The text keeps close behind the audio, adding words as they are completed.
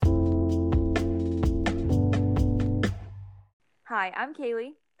Hi, I'm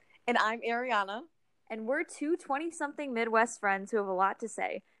Kaylee, And I'm Ariana. and we're two 20-something Midwest friends who have a lot to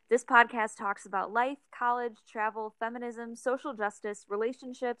say. This podcast talks about life, college, travel, feminism, social justice,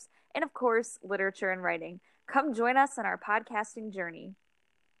 relationships, and of course, literature and writing. Come join us on our podcasting journey.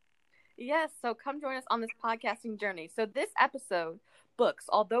 Yes, so come join us on this podcasting journey. So, this episode, books,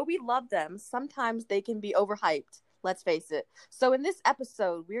 although we love them, sometimes they can be overhyped. Let's face it. So, in this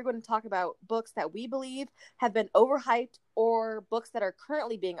episode, we're going to talk about books that we believe have been overhyped or books that are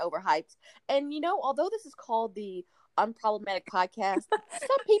currently being overhyped. And, although this is called the Unproblematic Podcast,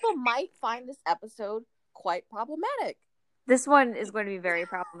 some people might find this episode quite problematic. This one is going to be very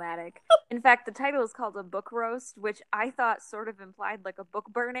problematic. In fact, the title is called A Book Roast, which I thought sort of implied like a book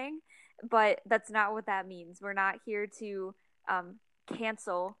burning, but that's not what that means. We're not here to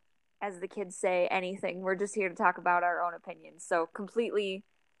cancel, as the kids say, anything. We're just here to talk about our own opinions. So completely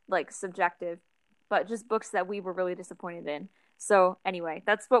like subjective, but just books that we were really disappointed in. So anyway,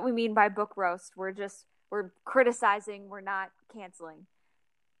 that's what we mean by book roast. We're criticizing, we're not canceling.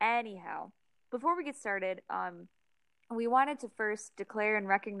 Anyhow, before we get started, we wanted to first declare and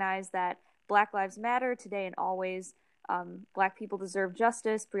recognize that Black Lives Matter today and always. Black people deserve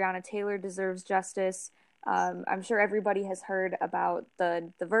justice. Breonna Taylor deserves justice. I'm sure everybody has heard about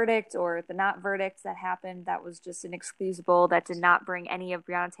the verdict or the not verdict that happened. That was just inexcusable. That did not bring any of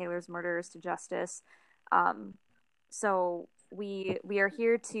Breonna Taylor's murderers to justice. So we are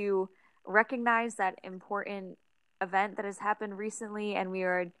here to recognize that important event that has happened recently, and we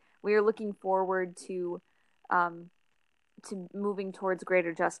are looking forward um, to moving towards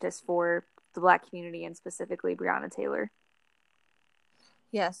greater justice for the Black community and specifically Breonna Taylor.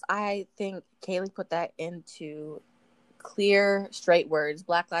 Yes, I think Kaylee put that into clear, straight words.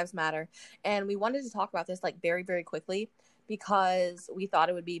 Black Lives Matter. And we wanted to talk about this like very, very quickly because we thought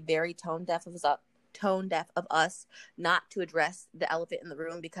it would be very tone deaf of us not to address the elephant in the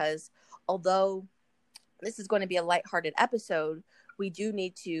room, because although this is going to be a lighthearted episode, we do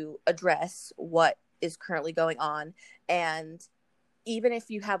need to address what is currently going on. And even if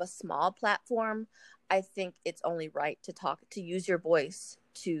you have a small platform, I think it's only right to use your voice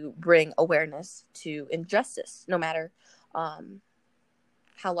to bring awareness to injustice, no matter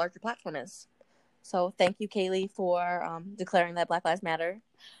how large your platform is. So thank you, Kaylee, for declaring that Black Lives Matter.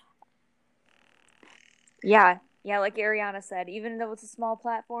 Yeah, like Ariana said, even though it's a small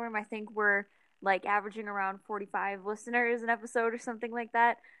platform, I think we're like averaging around 45 listeners an episode or something like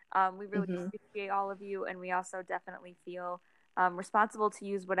that. We really Mm-hmm. appreciate all of you, and we also definitely feel responsible to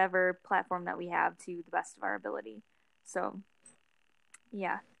use whatever platform that we have to the best of our ability. So,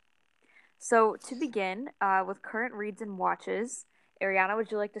 yeah. So, to begin with current reads and watches, Ariana, would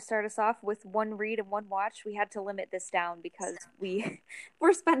you like to start us off with one read and one watch? We had to limit this down because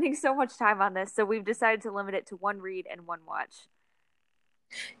we're spending so much time on this, so we've decided to limit it to one read and one watch.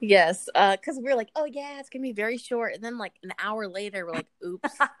 Yes, because we were like, oh yeah, it's gonna be very short, and then like an hour later, we're like,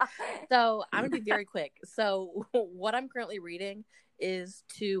 oops. So I'm gonna be very quick. So what I'm currently reading is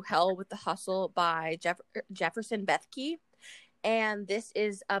To Hell with the Hustle by Jefferson Bethke, and this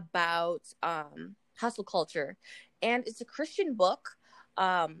is about hustle culture, and it's a Christian book,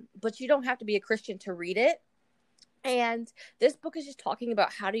 but you don't have to be a Christian to read it. And this book is just talking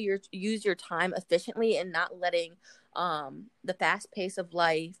about how to use your time efficiently and not letting the fast pace of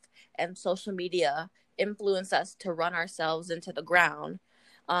life and social media influence us to run ourselves into the ground.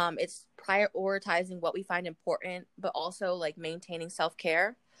 It's prioritizing what we find important, but also like maintaining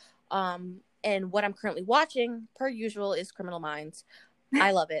self-care. And what I'm currently watching, per usual, is Criminal Minds.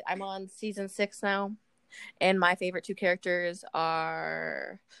 I love it. I'm on season 6 now, and my favorite two characters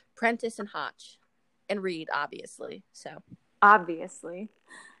are Prentice and Hotch, and Reed, obviously. So, Obviously.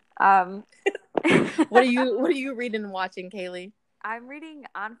 Um, what are you reading and watching, Kaylee? I'm reading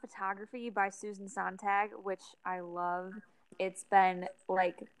On Photography by Susan Sontag, which I love. It's been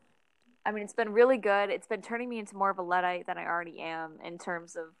it's been really good. It's been turning me into more of a Luddite than I already am in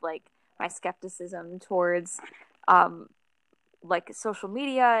terms of like my skepticism towards um, like social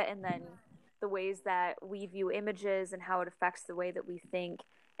media and then the ways that we view images and how it affects the way that we think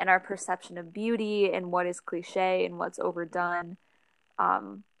and our perception of beauty and what is cliche and what's overdone.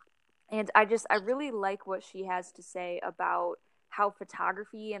 Um, and I really like what she has to say about how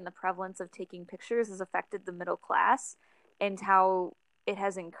photography and the prevalence of taking pictures has affected the middle class and how it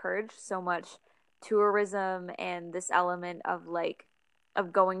has encouraged so much tourism and this element of like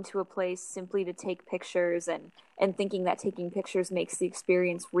of going to a place simply to take pictures and thinking that taking pictures makes the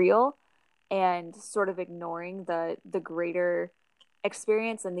experience real and sort of ignoring the greater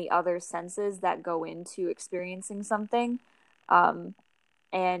experience and the other senses that go into experiencing something. Um,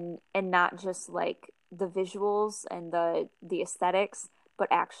 and not just like the visuals and the aesthetics, but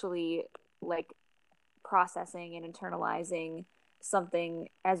actually like processing and internalizing something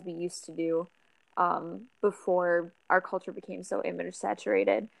as we used to do before our culture became so image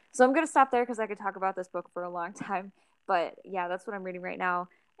saturated. So I'm gonna stop there because I could talk about this book for a long time. But yeah, that's what I'm reading right now.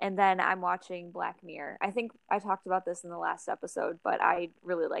 And then I'm watching Black Mirror. I think I talked about this in the last episode, but I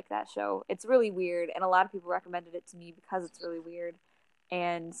really like that show. It's really weird, and a lot of people recommended it to me because it's really weird.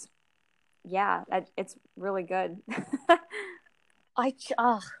 And yeah, it's really good.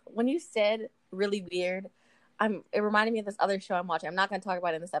 When you said really weird, it reminded me of this other show I'm watching. I'm not going to talk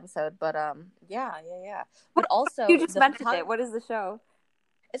about it in this episode, but yeah. But You also just mentioned it. What is the show?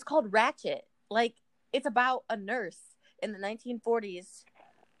 it's called Ratchet. Like, it's about a nurse in the 1940s,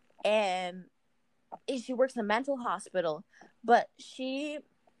 and she works in a mental hospital, but she's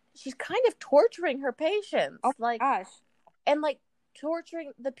kind of torturing her patients, Oh like, my gosh. and like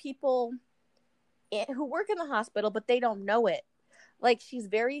torturing the people who work in the hospital, but they don't know it. Like, she's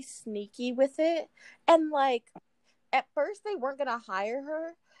very sneaky with it, and like at first they weren't gonna hire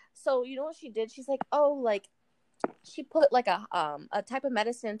her. So you know what she did? She's like, oh, like, she put like a type of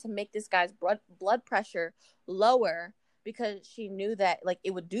medicine to make this guy's blood pressure lower, because she knew that like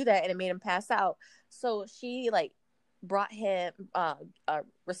it would do that and it made him pass out. So she like brought him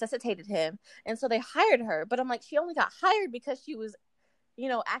resuscitated him, and so they hired her. But I'm like, she only got hired because she was,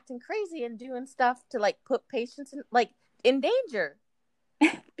 acting crazy and doing stuff to like put patients in danger,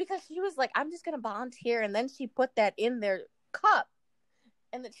 because she was like, I'm just gonna volunteer. And then she put that in their cup,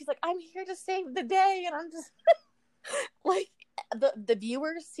 and then she's like, I'm here to save the day. And I'm just like, the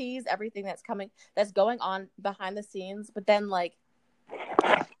viewer sees everything that's going on behind the scenes, but then like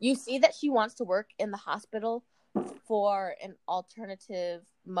you see that she wants to work in the hospital for an alternative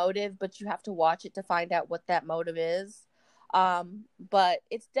motive, but you have to watch it to find out what that motive is. But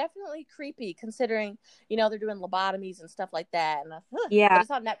it's definitely creepy, considering they're doing lobotomies and stuff like that. And but Yeah.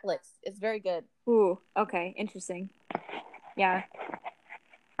 it's on Netflix. It's very good. Ooh, okay, interesting. Yeah,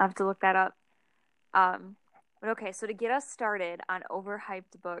 I'll have to look that up. But okay, so to get us started on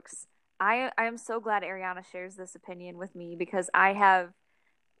overhyped books, I am so glad Ariana shares this opinion with me because I have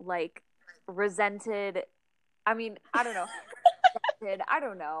like resented. I mean, I don't know. I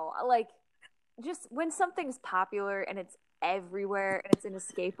don't know. Like, just when something's popular and it's everywhere and it's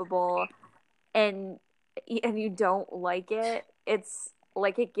inescapable, and you don't like it, it's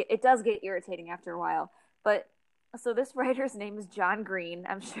like it does get irritating after a while. But so this writer's name is John Green.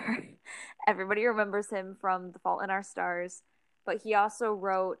 I'm sure everybody remembers him from The Fault in Our Stars, but he also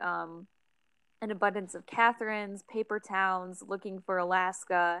wrote An Abundance of Catherines, Paper Towns, Looking for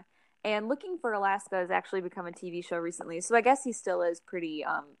Alaska. And Looking for Alaska has actually become a TV show recently. So I guess he still is pretty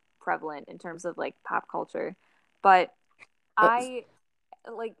prevalent in terms of like pop culture. But I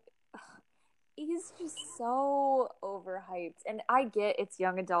like he's just so overhyped. And I get it's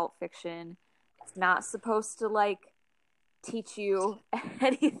young adult fiction. It's not supposed to like teach you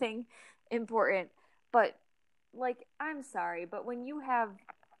anything important. But like, I'm sorry, but when you have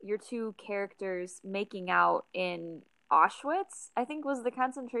your two characters making out in Auschwitz, I think was the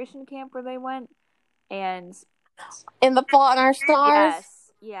concentration camp where they went, and In The Fault in Our Stars?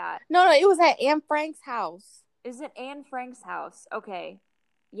 yes, yeah. No, it was at Anne Frank's house. Is it Anne Frank's house? Okay.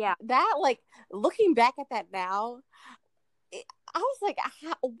 Yeah. That, like, looking back at that now, I was like,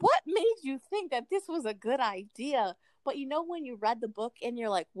 what made you think that this was a good idea? But when you read the book and you're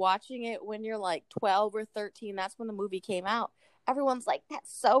like watching it when you're like 12 or 13, that's when the movie came out. Everyone's like,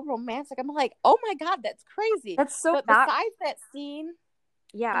 that's so romantic. I'm like, oh my God, that's crazy. That's so But not besides that scene,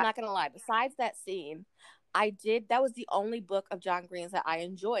 yeah. I'm not going to lie. Besides that scene, that was the only book of John Green's that I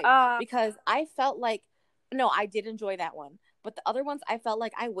enjoyed, because I felt like, no, I did enjoy that one. But the other ones, I felt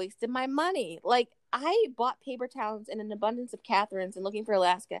like I wasted my money. Like, I bought Paper Towns and An Abundance of Catherines and Looking for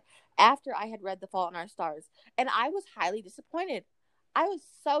Alaska after I had read The Fault in Our Stars. And I was highly disappointed. I was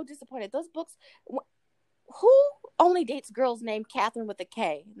so disappointed. Those books, who only dates girls named Catherine with a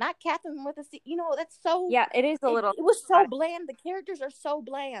K? Not Catherine with a C. That's so... Yeah, it is a little... It was so bland. The characters are so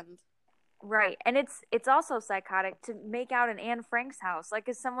bland. Right. And it's also psychotic to make out in Anne Frank's house. Like,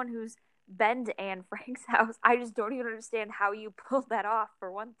 as someone who's been to Anne Frank's house, I just don't even understand how you pulled that off,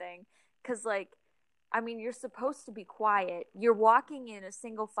 for one thing. Because, like, I mean, you're supposed to be quiet. You're walking in a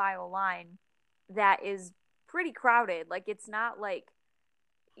single file line that is pretty crowded. Like, it's not like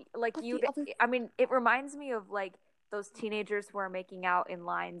I mean, it reminds me of like those teenagers who are making out in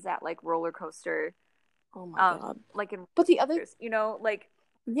lines at like roller coaster. Oh my God. Like in but the other, like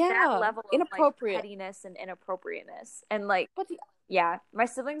yeah, that level of inappropriate like pettiness and inappropriateness. And like, yeah, my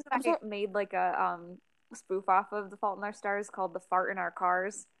siblings and I made like a spoof off of The Fault in Our Stars called The Fart in Our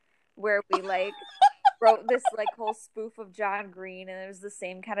Cars, where we like wrote this like whole spoof of John Green, and it was the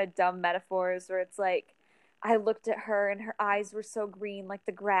same kind of dumb metaphors where it's like, I looked at her and her eyes were so green, like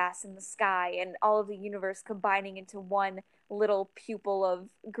the grass and the sky, and all of the universe combining into one little pupil of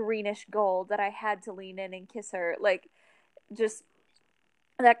greenish gold that I had to lean in and kiss her. Like, just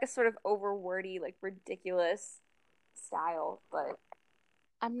that sort of over wordy, like ridiculous style. But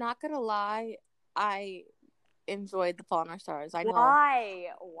I'm not gonna lie, I enjoyed The Fault in Our Stars. I know. why?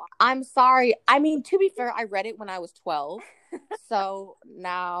 I'm sorry. I mean, to be fair, I read it when I was 12, so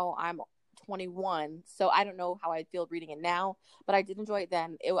now I'm 21. So I don't know how I feel reading it now, but I did enjoy it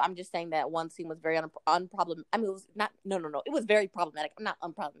then. I'm just saying that one scene was very unproblematic. I mean, it was not. No. It was very problematic. I'm not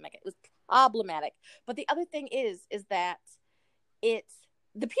unproblematic. It was problematic. But the other thing is that the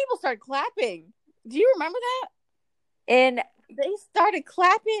people started clapping. Do you remember that? And they started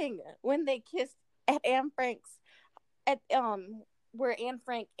clapping when they kissed at Anne Frank's where Anne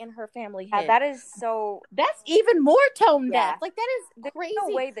Frank and her family hid. that is so. That's even more tone deaf. Like, that is crazy. There's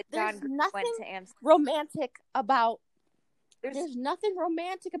no way that There's John nothing went to Anne's. romantic about. There's nothing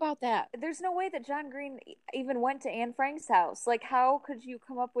romantic about that. There's no way that John Green even went to Anne Frank's house. Like, how could you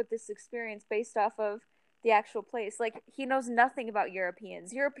come up with this experience based off of the actual place? Like, he knows nothing about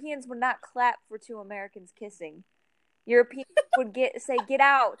Europeans. Europeans would not clap for two Americans kissing. Europeans would say, "Get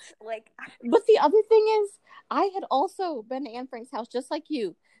out!" Like, but the other thing is, I had also been to Anne Frank's house just like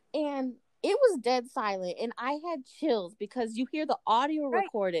you, and it was dead silent, and I had chills because you hear the audio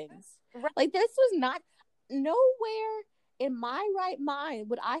recordings. Right. Like, this was not nowhere in my right mind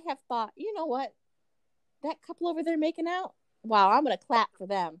would I have thought, you know what, that couple over there making out. Wow, I'm gonna clap for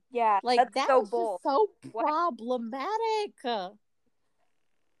them. Yeah, like that so was bold. Just so problematic.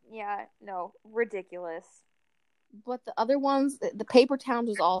 Yeah, no, ridiculous. But the other ones, the Paper Towns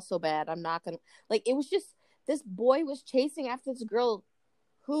was also bad. I'm not gonna it was just this boy was chasing after this girl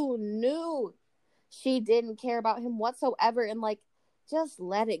who knew she didn't care about him whatsoever, and just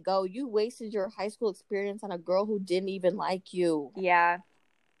let it go. You wasted your high school experience on a girl who didn't even like you. Yeah.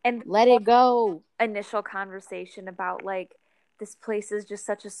 And let it go. Initial conversation about this place is just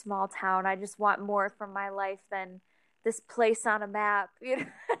such a small town. I just want more from my life than this place on a map. You know,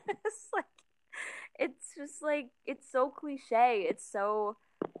 it's just it's so cliche. It's so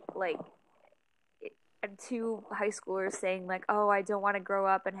two high schoolers saying oh, I don't want to grow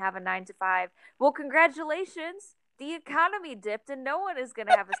up and have a 9 to 5. Well, congratulations. The economy dipped and no one is going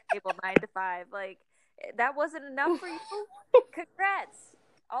to have a stable 9 to 5. That wasn't enough for you. Congrats.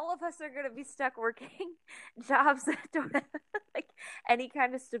 All of us are going to be stuck working jobs that don't have any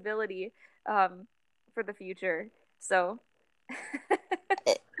kind of stability for the future. So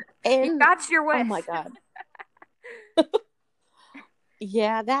you got your wish. Oh my God.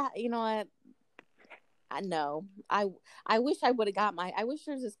 Yeah, that, you know what? I know. I wish I would have got I wish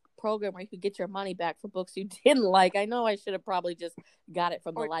there's this program where you could get your money back for books you didn't like. I know I should have probably just got it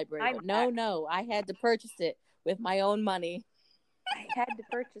from the library. But no, I had to purchase it with my own money. I had to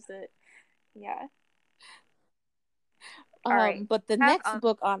purchase it. Yeah. All right. But the next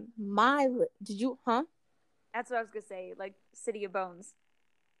book on my list, That's what I was gonna say. City of Bones.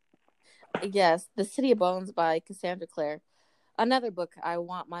 Yes, The City of Bones by Cassandra Clare. Another book I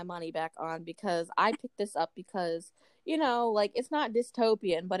want my money back on because I picked this up because, it's not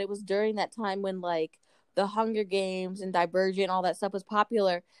dystopian, but it was during that time when the Hunger Games and Divergent and all that stuff was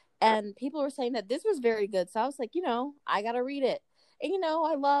popular, and people were saying that this was very good. So I was like, I gotta read it. And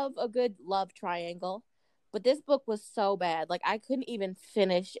I love a good love triangle, but this book was so bad. I couldn't even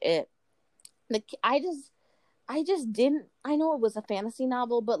finish it. I just didn't. I know it was a fantasy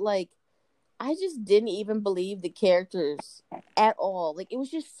novel, but I just didn't even believe the characters at all. It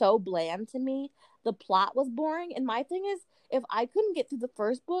was just so bland to me. The plot was boring. And my thing is, if I couldn't get through the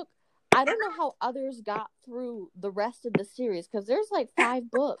first book, I don't know how others got through the rest of the series. Because there's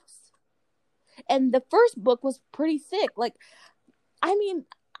 5 books. And the first book was pretty thick. I mean,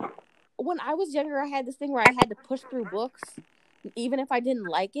 when I was younger, I had this thing where I had to push through books, even if I didn't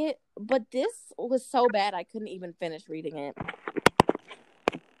like it. But this was so bad, I couldn't even finish reading it.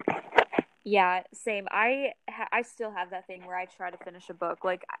 Yeah, same. I still have that thing where I try to finish a book.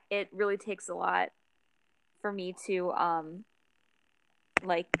 It really takes a lot for me to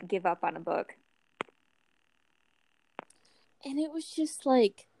give up on a book. And it was just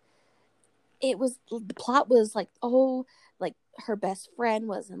the plot was her best friend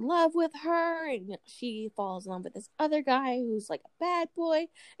was in love with her, and she falls in love with this other guy who's a bad boy,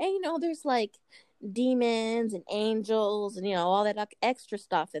 and there's demons and angels and all that extra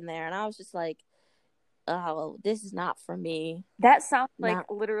stuff in there, and I was just oh, this is not for me. That sounds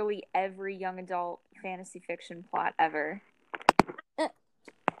like literally every young adult fantasy fiction plot ever.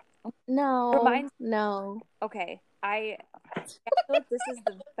 No, Reminds no. okay, I feel like this is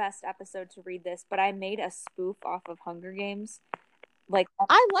the best episode to read this, but I made a spoof off of Hunger Games. Like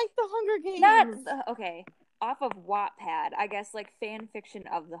I like the Hunger not Games. okay, off of Wattpad, I guess like fan fiction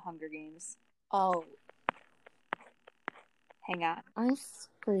of the Hunger Games. Oh, Hang on. I'm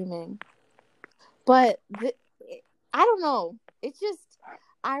screaming. But I don't know. It's just,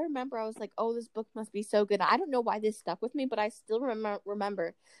 I remember I was like, oh, this book must be so good. I don't know why this stuck with me, but I still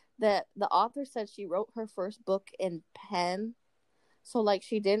remember that the author said she wrote her first book in pen. So, like,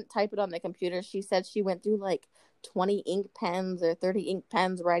 she didn't type it on the computer. She said she went through, like, 20 ink pens or 30 ink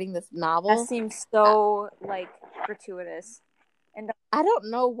pens writing this That novel. seems so like gratuitous. And I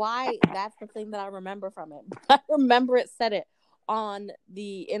don't know why that's the thing that I remember from it. I remember it said it on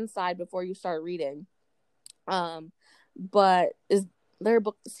the inside before you start reading. But is there a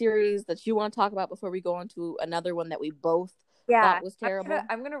book series that you want to talk about before we go on to another one that we both yeah, thought was terrible?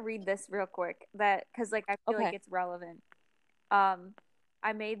 I'm gonna read this real quick that because like I feel like Okay. it's relevant. Um,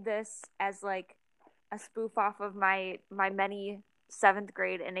 I made this as like a spoof off of my many seventh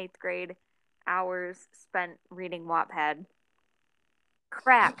grade and eighth grade hours spent reading Wattpad.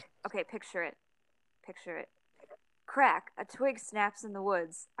 Crack. Okay, picture it. Picture it. Crack. A twig snaps in the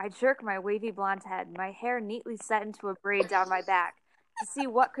woods. I jerk my wavy blonde head, my hair neatly set into a braid down my back, to see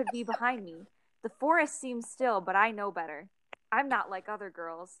what could be behind me. The forest seems still, but I know better. I'm not like other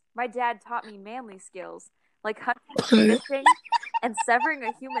girls. My dad taught me manly skills, like hunting, fishing, and severing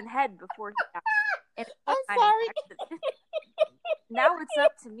a human head before he died. In a I'm mining sorry. accident. Now it's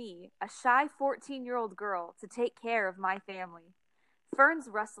up to me, a shy 14-year-old girl, to take care of my family. Ferns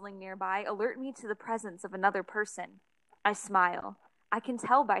rustling nearby alert me to the presence of another person. I smile. I can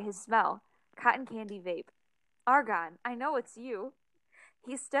tell by his smell. Cotton candy vape. Argon, I know it's you.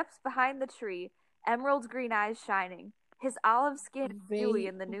 He steps behind the tree, emerald green eyes shining. His olive skin dewy Vape.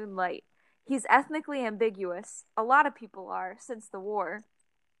 in the noon light. He's ethnically ambiguous. A lot of people are, since the war.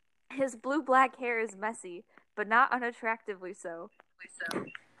 His blue-black hair is messy, but not unattractively so.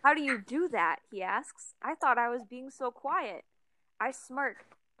 How do you do that? He asks. I thought I was being so quiet. I smirk,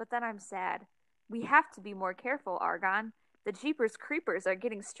 but then I'm sad. We have to be more careful, Argon. The Jeepers Creepers are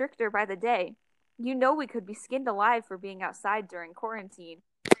getting stricter by the day. You know we could be skinned alive for being outside during quarantine.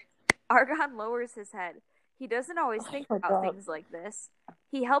 Argon lowers his head. He doesn't always think Oh my about God. things like this.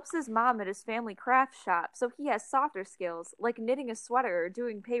 He helps his mom at his family craft shop, so he has softer skills, like knitting a sweater or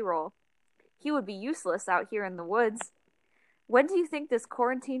doing payroll. He would be useless out here in the woods. When do you think this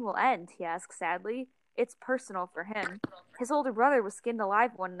quarantine will end? He asks sadly. It's personal for him. His older brother was skinned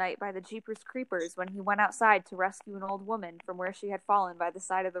alive one night by the Jeepers Creepers when he went outside to rescue an old woman from where she had fallen by the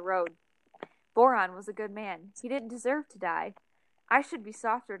side of the road. Boron was a good man. He didn't deserve to die. I should be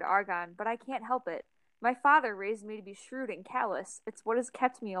softer to Argon, but I can't help it. My father raised me to be shrewd and callous. It's what has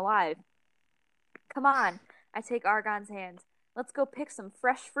kept me alive. Come on, I take Argon's hand. Let's go pick some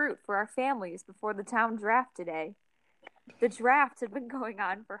fresh fruit for our families before the town draft today. The draft had been going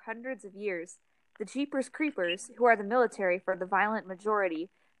on for hundreds of years. The Jeepers Creepers, who are the military for the violent majority,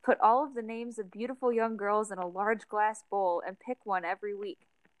 put all of the names of beautiful young girls in a large glass bowl and pick one every week.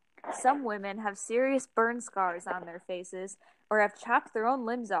 Some women have serious burn scars on their faces or have chopped their own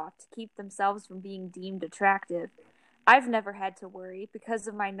limbs off to keep themselves from being deemed attractive. I've never had to worry because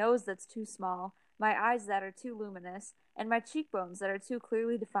of my nose that's too small, my eyes that are too luminous, and my cheekbones that are too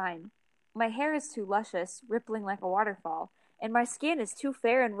clearly defined. My hair is too luscious, rippling like a waterfall, and my skin is too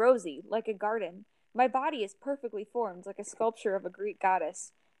fair and rosy, like a garden. My body is perfectly formed, like a sculpture of a Greek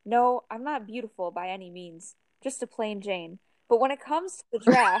goddess. No, I'm not beautiful by any means, just a plain Jane. But when it comes to the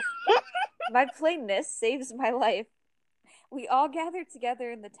draft, my plainness saves my life. We all gather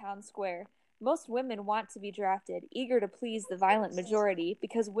together in the town square. Most women want to be drafted, eager to please the violent majority,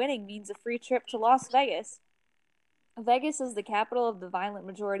 because winning means a free trip to Las Vegas. Vegas is the capital of the violent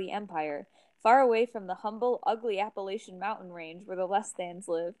majority empire, far away from the humble, ugly Appalachian mountain range where the less thans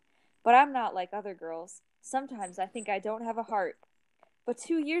live. But I'm not like other girls. Sometimes I think I don't have a heart. But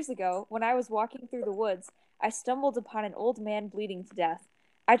 2 years ago, when I was walking through the woods, I stumbled upon an old man bleeding to death.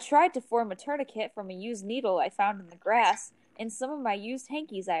 I tried to form a tourniquet from a used needle I found in the grass and some of my used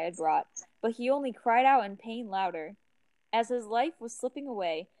hankies I had brought, but he only cried out in pain louder. As his life was slipping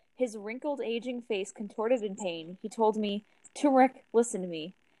away, his wrinkled, aging face contorted in pain, he told me, Turmeric, listen to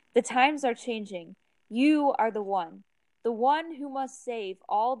me. The times are changing. You are the one who must save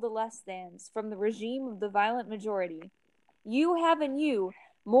all the less thans from the regime of the violent majority. You have in you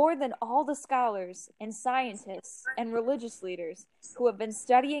more than all the scholars and scientists and religious leaders who have been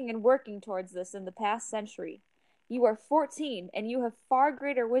studying and working towards this in the past century. You are 14 and you have far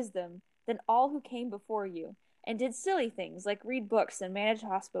greater wisdom than all who came before you, and did silly things like read books and manage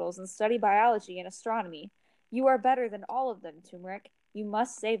hospitals and study biology and astronomy. You are better than all of them, Turmeric. You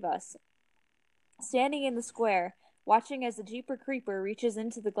must save us. Standing in the square, watching as the Jeeper Creeper reaches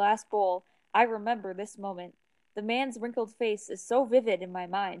into the glass bowl, I remember this moment. The man's wrinkled face is so vivid in my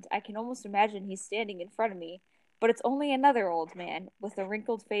mind, I can almost imagine he's standing in front of me. But it's only another old man, with a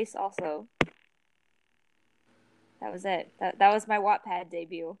wrinkled face also. That was it. That was my Wattpad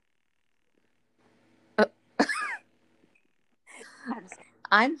debut.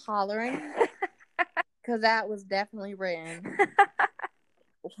 I'm hollering because that was definitely written.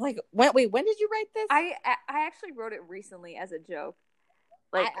 Like, when did you write this? I actually wrote it recently as a joke.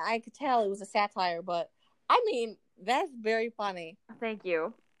 Like, I could tell it was a satire, but I mean, that's very funny. Thank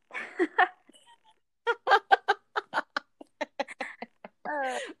you.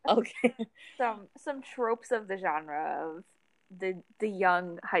 Okay. Some tropes of the genre of the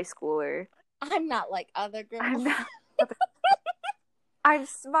young high schooler. I'm not like other girls. I'm not. I'm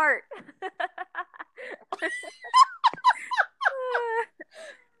smart.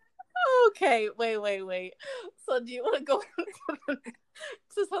 Okay, wait. So do you want to go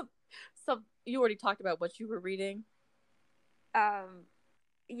to some? You already talked about what you were reading.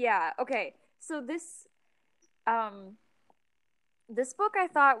 Yeah. Okay. So this book I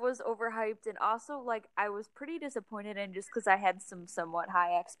thought was overhyped, and also like I was pretty disappointed in just because I had some somewhat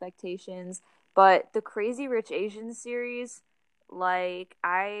high expectations. But the Crazy Rich Asians series, like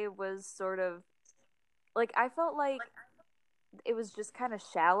I was sort of like I felt like it was just kind of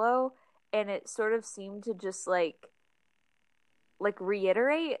shallow, and it sort of seemed to just like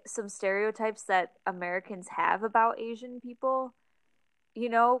reiterate some stereotypes that Americans have about Asian people, you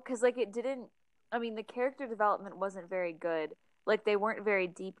know, because like it didn't, I mean, the character development wasn't very good. Like they weren't very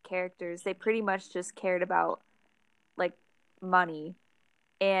deep characters. They pretty much just cared about like money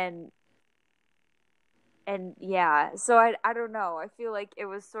and and yeah. So I don't know. I feel like it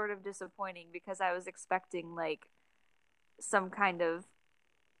was sort of disappointing because I was expecting like some kind of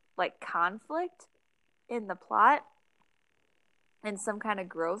like conflict in the plot and some kind of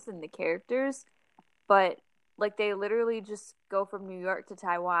growth in the characters, but like they literally just go from New York to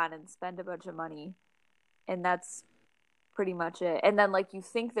Taiwan and spend a bunch of money, and that's pretty much it. And then like you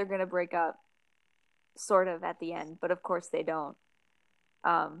think they're gonna break up, sort of at the end, but of course they don't.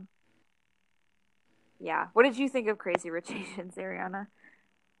 Um, yeah. What did you think of Crazy Rich Asians, Ariana?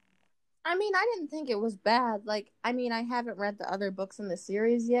 I mean, I didn't think it was bad. Like, I mean, I haven't read the other books in the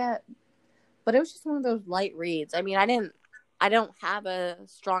series yet, but it was just one of those light reads. I mean, I don't have a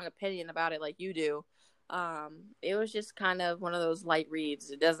strong opinion about it like you do. It was just kind of one of those light reads.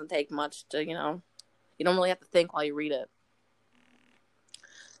 It doesn't take much to, you don't really have to think while you read it.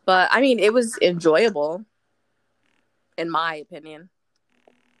 But I mean, it was enjoyable, in my opinion.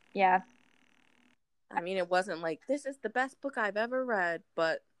 Yeah. I mean, it wasn't like this is the best book I've ever read,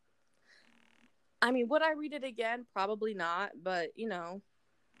 but I mean, would I read it again? Probably not, but it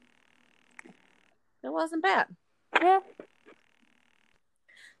wasn't bad. Yeah.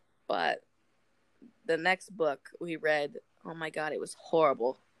 But the next book we read, oh my god, it was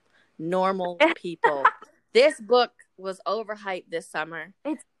horrible. Normal People. This book was overhyped this summer.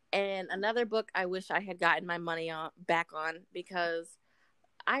 And another book I wish I had gotten my money back on, because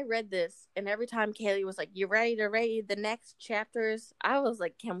I read this, and every time Kaylee was like, "You ready to read the next chapters?" I was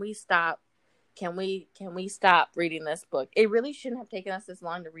like, "Can we stop? Can we stop reading this book?" It really shouldn't have taken us this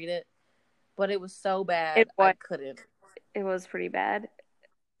long to read it, but it was so bad I couldn't. It was pretty bad.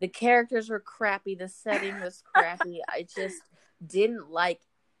 The characters were crappy. The setting was crappy. I just didn't like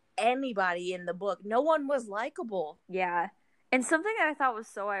anybody in the book. No one was likable. Yeah. And something that I thought was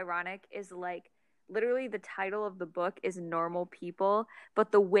so ironic is like literally the title of the book is Normal People,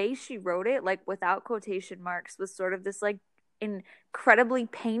 but the way she wrote it, like without quotation marks, was sort of this like incredibly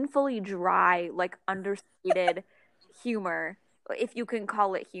painfully dry, like understated humor, if you can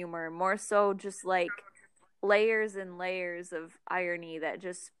call it humor, more so just like layers and layers of irony that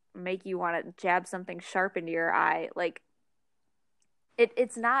just make you want to jab something sharp into your eye. Like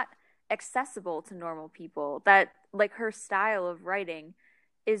it's not accessible to normal people. That like her style of writing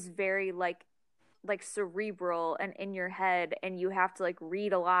is very like cerebral and in your head, and you have to like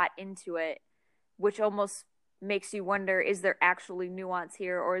read a lot into it, which almost makes you wonder, is there actually nuance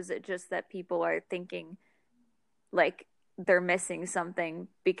here, or is it just that people are thinking like they're missing something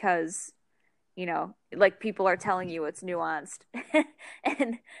because like people are telling you it's nuanced.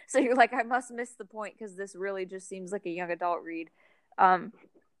 And so you're like, I must miss the point because this really just seems like a young adult read. um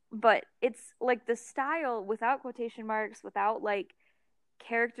but it's like the style without quotation marks, without like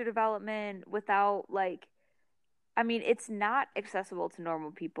character development, without like I mean, it's not accessible to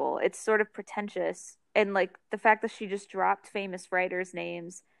normal people. It's sort of pretentious. And like the fact that she just dropped famous writers'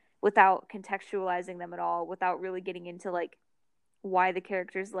 names without contextualizing them at all, without really getting into like why the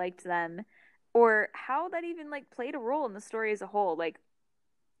characters liked them or how that even like played a role in the story as a whole. Like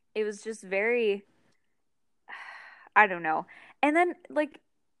it was just very I don't know. And then like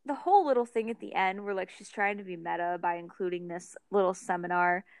the whole little thing at the end where like she's trying to be meta by including this little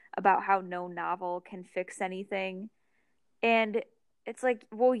seminar about how no novel can fix anything. And it's like,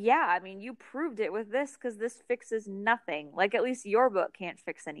 well, yeah, I mean, you proved it with this because this fixes nothing. Like at least your book can't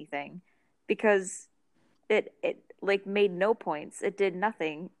fix anything because it like made no points. It did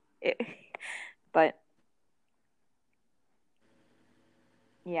nothing. It, but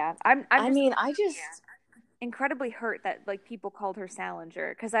yeah, I'm I just mean, I just incredibly hurt that like people called her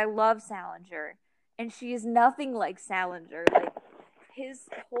Salinger because I love Salinger and she is nothing like Salinger. Like his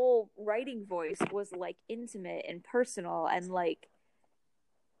whole writing voice was like intimate and personal and like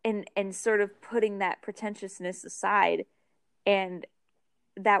and sort of putting that pretentiousness aside and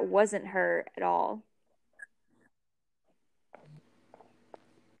that wasn't her at all.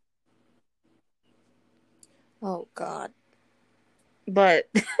 oh god. But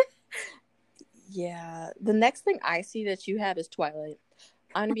yeah, the next thing I see that you have is Twilight.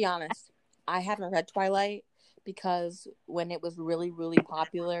 I'm gonna be honest. I haven't read Twilight because when it was really, really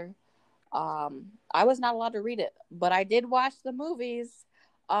popular, I was not allowed to read it, but I did watch the movies.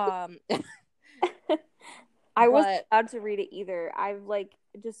 Um, I wasn't but allowed to read it either. I've like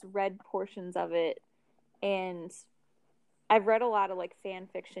just read portions of it and I've read a lot of like fan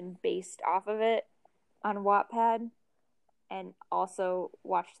fiction based off of it on Wattpad and also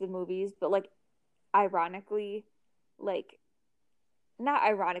watched the movies, but like ironically, like not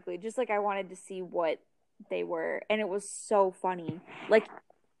ironically, just like I wanted to see what they were and it was so funny. Like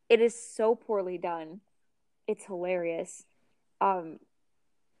it is so poorly done. It's hilarious. Um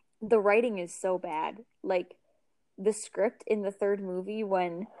the writing is so bad. Like the script in the third movie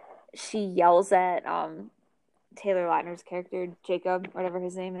when she yells at Taylor Lautner's character, Jacob, whatever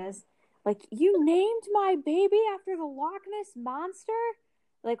his name is, like, you named my baby after the Loch Ness monster?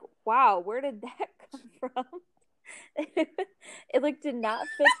 Like, wow, where did that come from? It like did not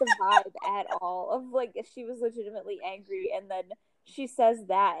fit the vibe at all of like if she was legitimately angry and then she says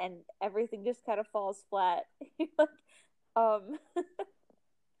that and everything just kind of falls flat. Like, um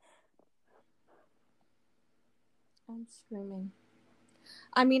I'm screaming.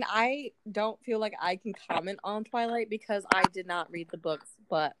 I mean, I don't feel like I can comment on Twilight because I did not read the books,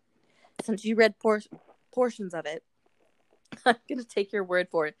 but since you read portions of it, I'm gonna take your word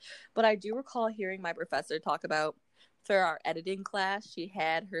for it. But I do recall hearing my professor talk about for our editing class, she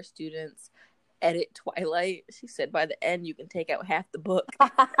had her students edit Twilight. She said by the end you can take out half the book.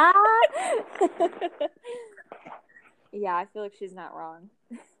 yeah, I feel like she's not wrong.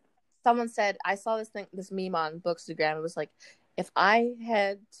 Someone said I saw this meme on Bookstagram. It was like, if I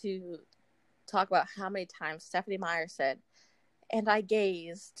had to talk about how many times Stephanie Meyer said, and I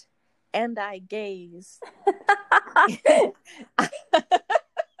gazed, and I gazed.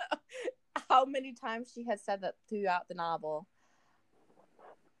 How many times she had said that throughout the novel,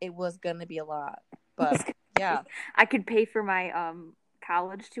 it was gonna be a lot. But yeah, I could pay for my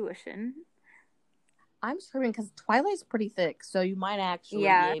college tuition. I'm screaming because Twilight's pretty thick, so you might actually be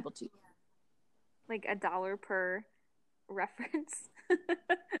Yeah, able to. like $1 per reference.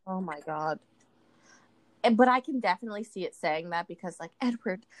 Oh my god. But I can definitely see it saying that because, like,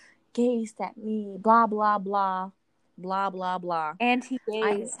 Edward gazed at me, blah blah blah, blah blah blah. And he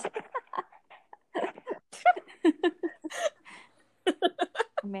I gazed.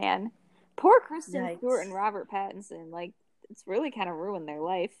 Man, poor Kristen Stewart and yikes. Robert Pattinson. Like, it's really kind of ruined their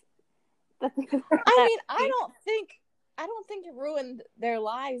life. I mean, I don't think it ruined their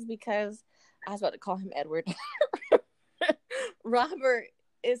lives because I was about to call him Edward. Robert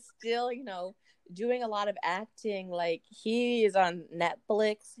is still, doing a lot of acting. Like he is on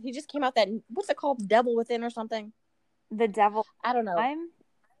Netflix. He just came out that what's it called, Devil Within or something. The Devil I don't know. Time,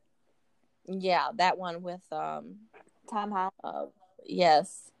 Yeah, that one with Tom Holland.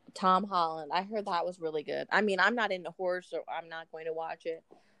 yes, Tom Holland. I heard that was really good. I mean, I'm not into horror, so I'm not going to watch it.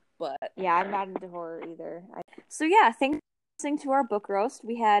 But Yeah, I'm not into horror either. So yeah, thanks for listening to our book roast.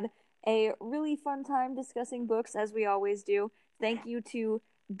 We had a really fun time discussing books as we always do. Thank you to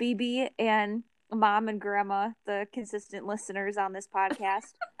BB and Mom and Grandma, the consistent listeners on this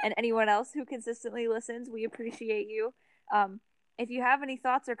podcast, and anyone else who consistently listens. We appreciate you. Um, if you have any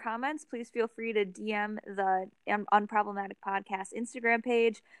thoughts or comments, please feel free to DM the Unproblematic Podcast Instagram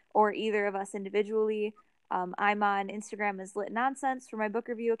page or either of us individually. I'm on Instagram as Lit Nonsense for my book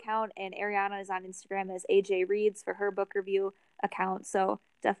review account, and Ariana is on Instagram as AJ Reads for her book review account. So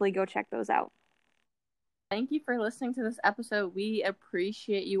definitely go check those out. Thank you for listening to this episode. We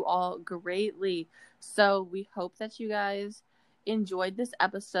appreciate you all greatly. So we hope that you guys enjoyed this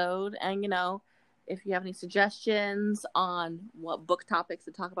episode. And, if you have any suggestions on what book topics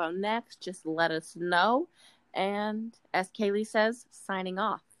to talk about next, just let us know. And as Kaylee says, signing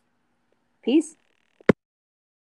off. Peace.